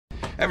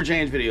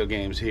Everchange Video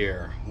Games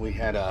here. We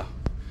had a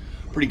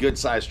pretty good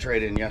sized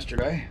trade in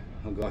yesterday.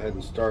 I'll go ahead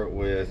and start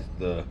with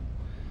the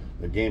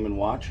Game &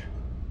 Watch.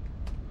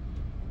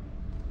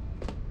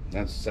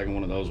 That's the second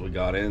one of those we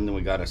got in. Then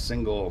we got a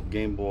single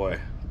Game Boy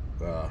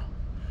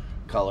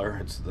color.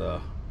 It's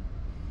the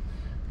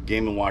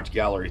Game & Watch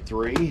Gallery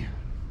 3.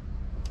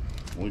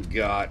 We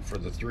got for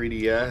the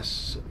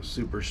 3DS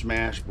Super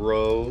Smash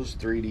Bros.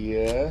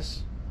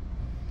 3DS.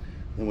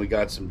 Then we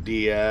got some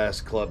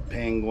DS, Club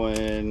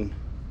Penguin,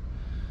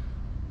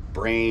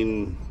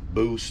 Brain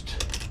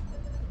Boost,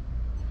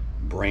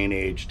 Brain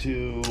Age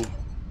 2,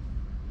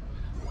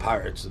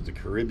 Pirates of the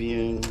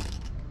Caribbean,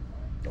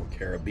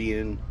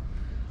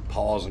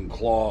 Paws and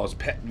Claws,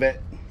 Pet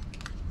Vet.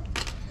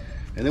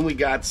 And then we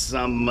got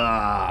some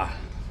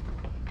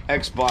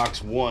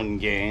Xbox One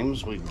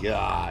games. We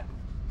got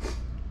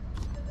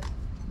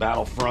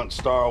Battlefront,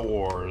 Star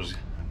Wars,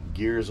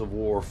 Gears of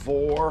War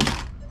 4,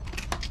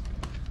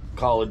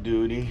 Call of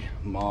Duty,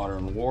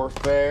 Modern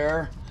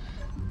Warfare,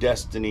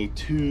 Destiny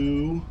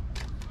 2,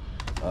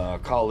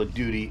 Call of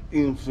Duty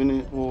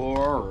Infinite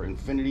Warfare.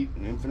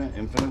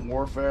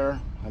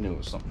 I knew it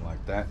was something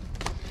like that.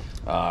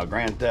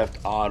 Grand Theft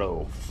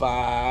Auto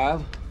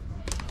 5,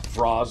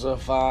 Forza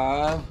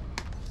 5,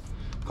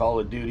 Call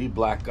of Duty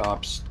Black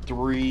Ops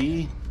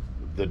 3,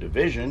 The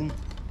Division,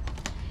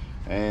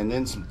 and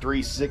then some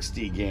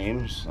 360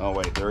 games. Oh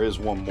wait, there is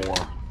one more.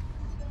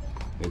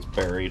 It's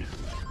buried.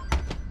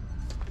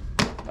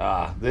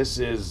 This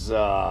is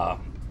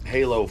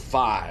Halo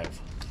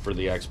 5 for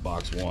the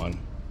Xbox One.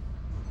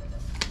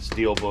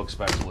 Steelbook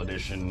Special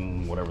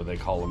Edition, whatever they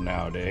call them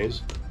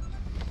nowadays.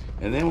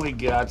 And then we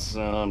got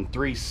some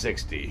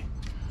 360.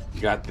 We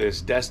got this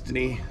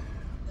Destiny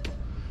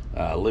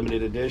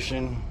limited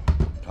edition.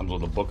 Comes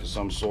with a book of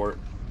some sort.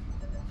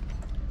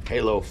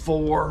 Halo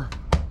 4.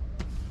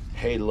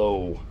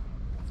 Halo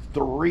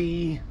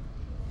 3.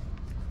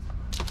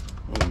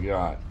 We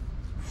got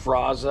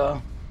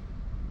Forza.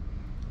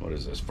 What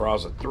is this?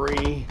 Forza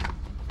 3.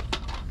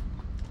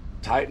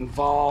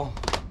 Titanfall.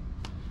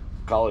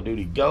 Call of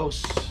Duty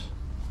Ghosts.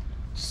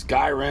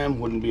 Skyrim.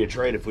 Wouldn't be a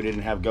trade if we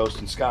didn't have Ghosts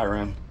in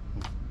Skyrim.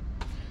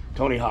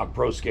 Tony Hawk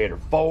Pro Skater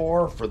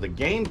 4 for the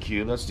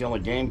GameCube. That's the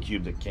only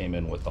GameCube that came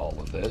in with all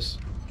of this.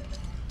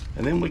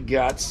 And then we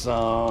got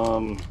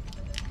some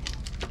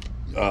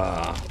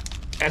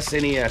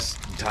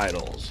SNES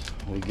titles.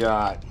 We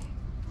got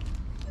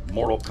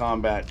Mortal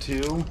Kombat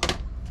 2,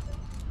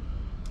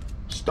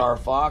 Star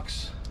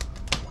Fox,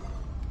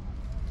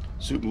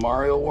 Super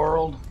Mario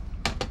World,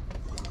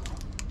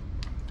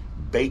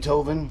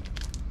 Beethoven,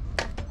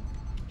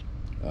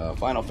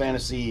 Final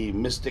Fantasy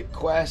Mystic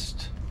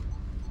Quest.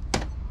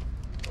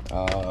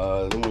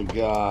 Then we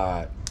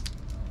got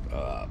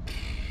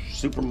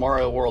Super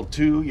Mario World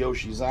 2,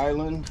 Yoshi's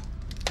Island,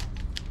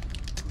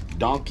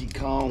 Donkey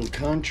Kong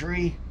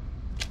Country,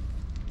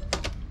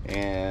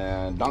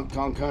 and Donkey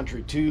Kong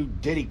Country 2,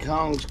 Diddy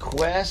Kong's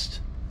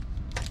Quest,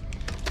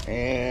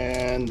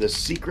 and The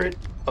Secret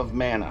of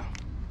Mana.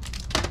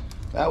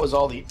 That was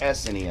all the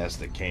SNES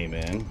that came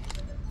in.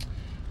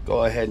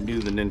 Go ahead and do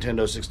the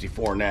Nintendo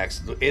 64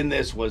 next. In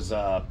this was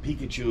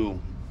Pikachu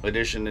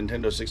edition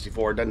Nintendo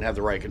 64. It doesn't have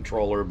the right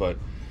controller, but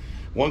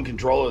one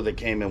controller that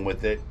came in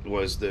with it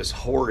was this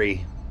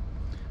Hori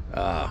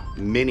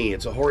Mini.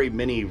 It's a Hori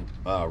Mini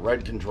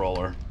red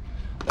controller.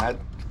 I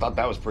thought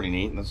that was pretty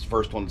neat. That's the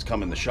first one that's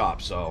come in the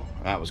shop, so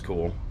that was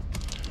cool.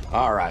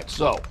 Alright,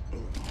 so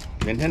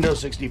Nintendo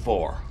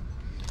 64.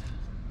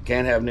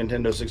 Can't have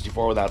Nintendo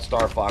 64 without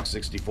Star Fox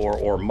 64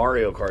 or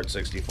Mario Kart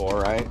 64,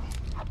 right?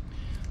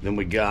 Then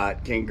we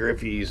got King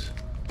Griffey's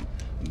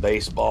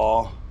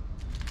Baseball,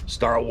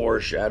 Star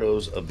Wars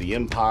Shadows of the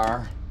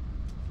Empire,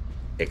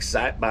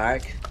 Excite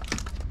Bike,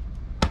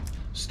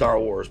 Star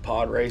Wars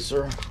Pod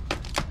Racer,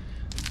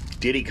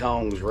 Diddy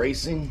Kong's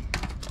Racing,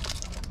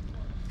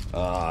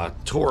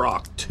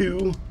 Turok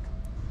 2,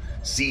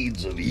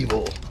 Seeds of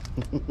Evil,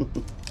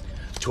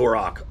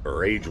 Turok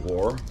Rage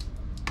War,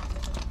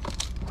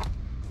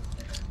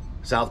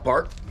 South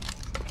Park,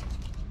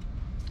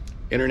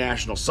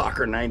 International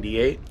Soccer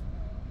 98.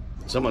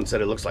 Someone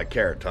said it looks like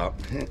Carrot Top.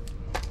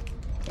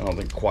 I don't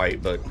think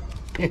quite, but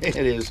it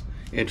is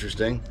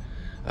interesting.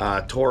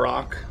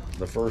 Turok,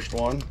 the first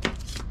one.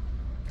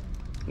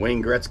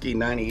 Wayne Gretzky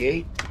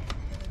 98.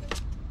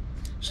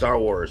 Star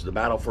Wars, The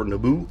Battle for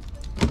Naboo.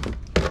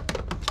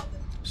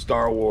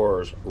 Star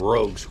Wars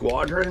Rogue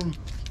Squadron.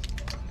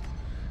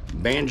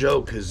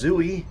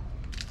 Banjo-Kazooie.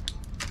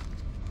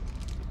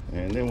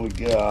 And then we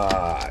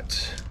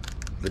got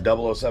the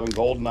 007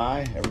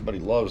 GoldenEye. Everybody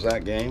loves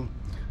that game.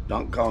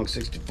 Donkey Kong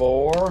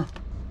 64.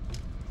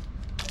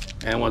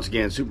 And once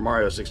again, Super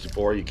Mario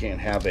 64. You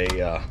can't have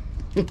a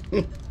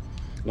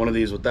one of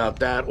these without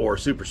that, or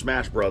Super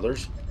Smash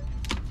Brothers.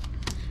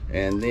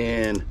 And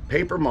then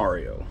Paper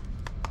Mario.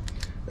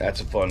 That's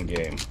a fun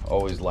game.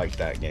 Always liked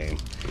that game.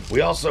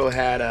 We also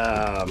had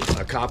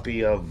a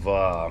copy of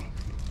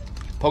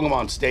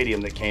Pokemon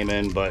Stadium that came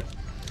in, but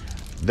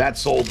that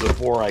sold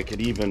before I could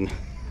even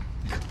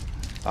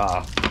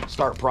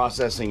start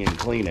processing and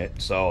clean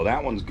it. So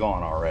that one's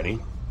gone already.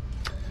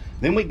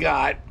 Then we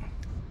got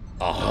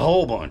a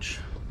whole bunch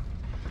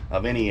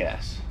of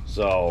NES.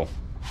 So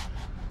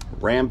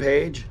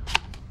Rampage,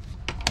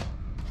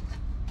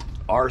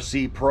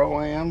 RC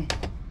Pro-Am,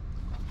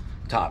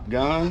 Top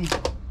Gun,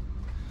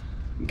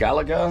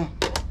 Galaga,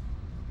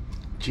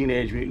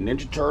 Teenage Mutant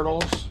Ninja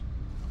Turtles,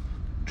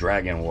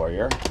 Dragon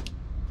Warrior,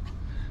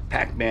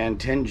 Pac-Man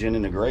Tengen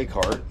in a gray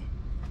cart,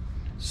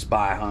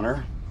 Spy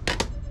Hunter,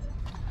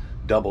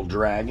 Double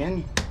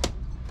Dragon,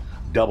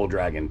 Double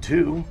Dragon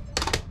 2,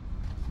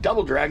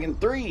 Double Dragon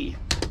 3,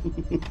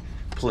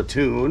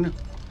 Platoon.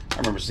 I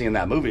remember seeing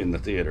that movie in the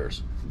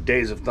theaters.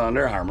 Days of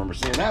Thunder. I remember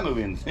seeing that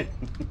movie in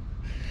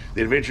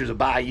The Adventures of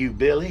Bayou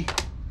Billy,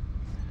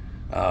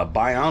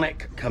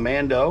 Bionic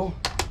Commando,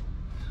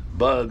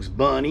 Bugs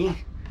Bunny.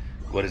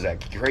 What is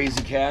that?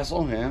 Crazy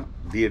Castle. Yeah.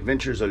 The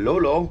Adventures of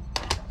Lolo,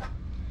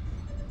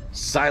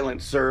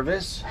 Silent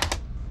Service,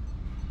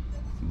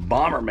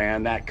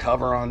 Bomberman. That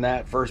cover on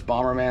that first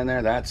Bomberman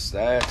there, that's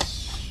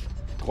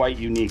quite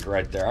unique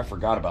right there. I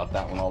forgot about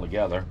that one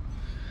altogether.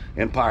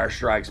 Empire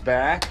Strikes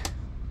Back,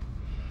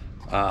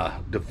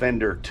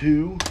 Defender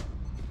 2.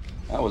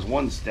 That was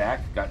one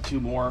stack. Got two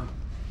more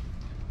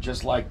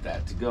just like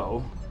that to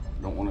go.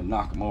 Don't want to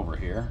knock them over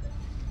here.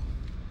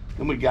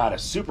 Then we got a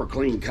super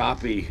clean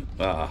copy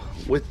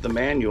with the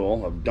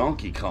manual of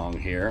Donkey Kong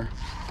here.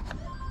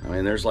 I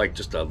mean, there's like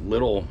just a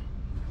little,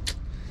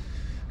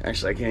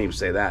 actually I can't even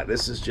say that.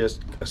 This is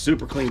just a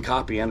super clean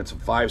copy and it's a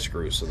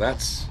 5-screw, so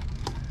that's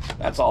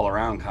all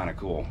around kind of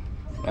cool.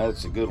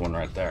 That's a good one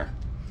right there.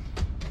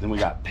 Then we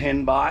got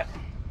Pinbot,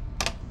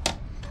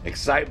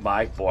 Excite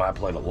Bike. Boy, I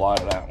played a lot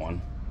of that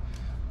one.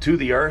 To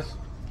the Earth,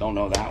 don't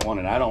know that one,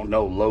 and I don't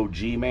know Low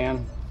G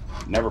Man,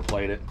 never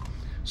played it.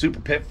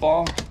 Super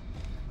Pitfall,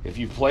 if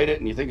you've played it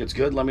and you think it's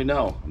good, let me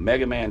know.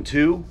 Mega Man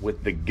 2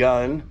 with the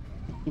gun.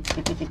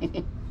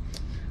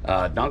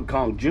 Donkey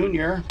Kong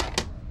Jr.,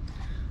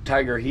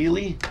 Tiger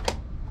Healy,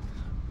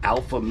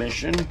 Alpha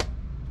Mission,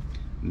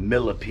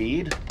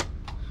 Millipede,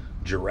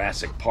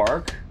 Jurassic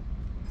Park,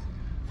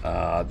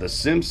 The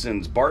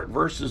Simpsons Bart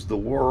versus the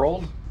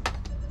World,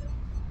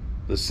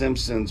 The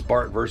Simpsons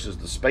Bart versus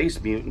the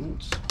Space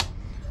Mutants,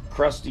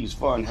 Krusty's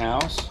Fun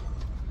House,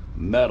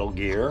 Metal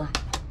Gear,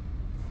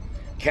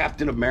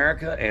 Captain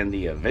America and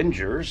the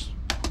Avengers,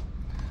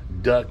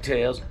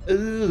 DuckTales.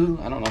 Ooh,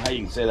 I don't know how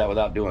you can say that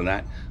without doing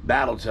that.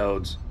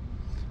 Battletoads.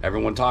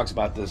 Everyone talks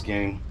about this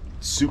game.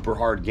 Super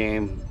hard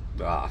game.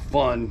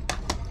 Fun.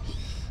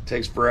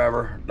 Takes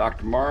forever.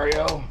 Dr.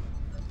 Mario.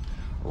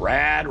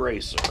 Rad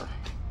Racer.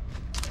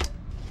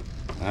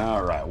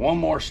 All right, one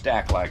more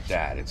stack like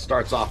that. It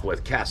starts off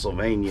with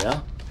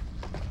Castlevania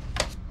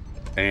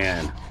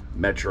and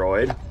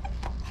Metroid.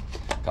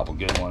 A couple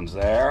good ones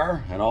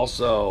there. And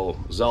also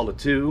Zelda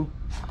 2.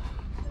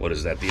 What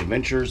is that? The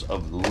Adventures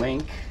of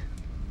Link.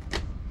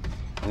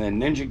 And then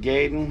Ninja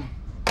Gaiden.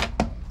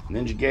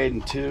 Ninja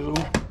Gaiden 2.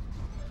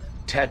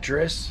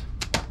 Tetris.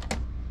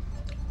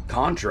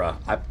 Contra.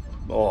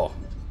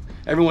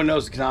 Everyone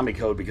knows the Konami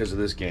code because of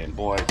this game.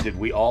 Boy, did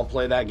we all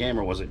play that game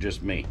or was it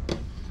just me?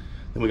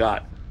 Then we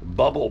got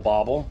Bubble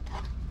Bobble.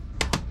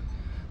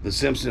 The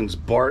Simpsons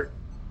Bart.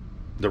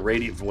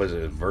 Was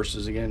it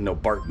Versus again? No,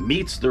 Bart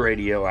Meets the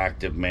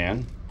Radioactive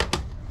Man.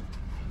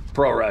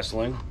 Pro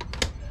Wrestling.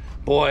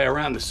 Boy,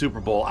 around the Super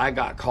Bowl, I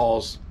got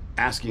calls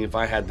asking if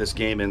I had this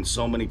game in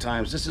so many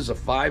times. This is a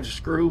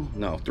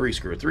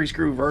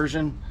 3-screw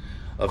version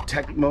of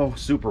Tecmo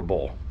Super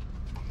Bowl.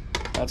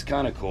 That's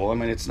kind of cool. I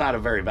mean, it's not a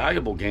very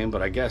valuable game,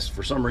 but I guess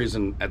for some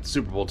reason at the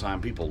Super Bowl time,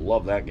 people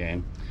love that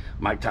game.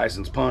 Mike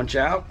Tyson's Punch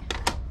Out.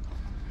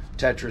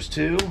 Tetris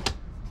 2.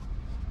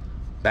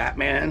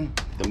 Batman,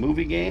 the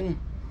movie game.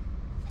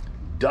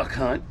 Duck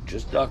Hunt,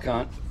 just Duck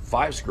Hunt,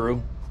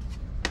 5-screw.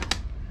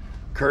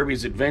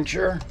 Kirby's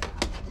Adventure.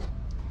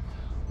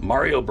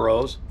 Mario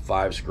Bros,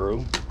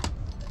 5-screw.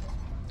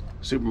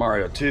 Super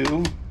Mario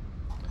 2.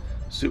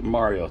 Super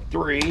Mario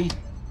 3.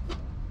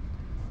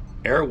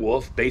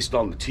 Airwolf, based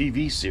on the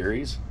TV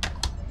series.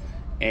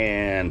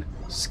 And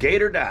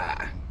Skate or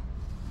Die.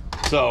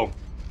 So,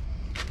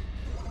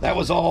 that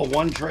was all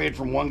one trade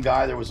from one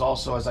guy. There was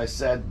also, as I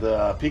said,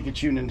 the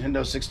Pikachu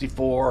Nintendo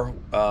 64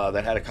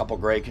 that had a couple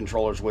gray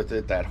controllers with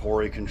it. That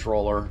Hori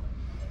controller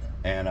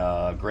and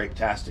a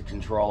Grape-tastic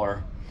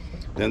controller.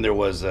 Then there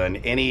was an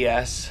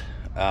NES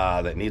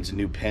that needs a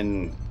new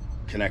pin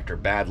connector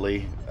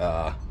badly.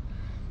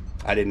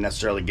 I didn't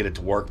necessarily get it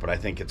to work, but I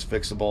think it's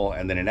fixable.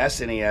 And then an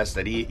SNES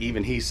that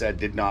even he said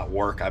did not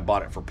work. I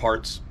bought it for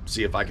parts,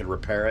 see if I could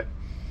repair it.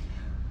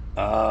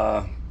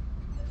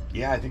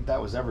 Yeah, I think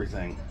that was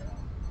everything.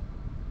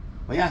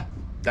 Well, yeah,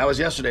 that was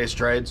yesterday's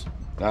trades.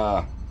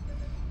 Let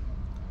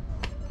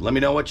me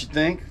know what you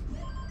think.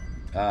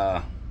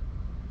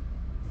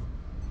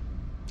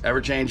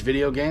 Everchange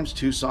Video Games,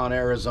 Tucson,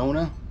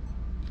 Arizona.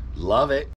 Love it.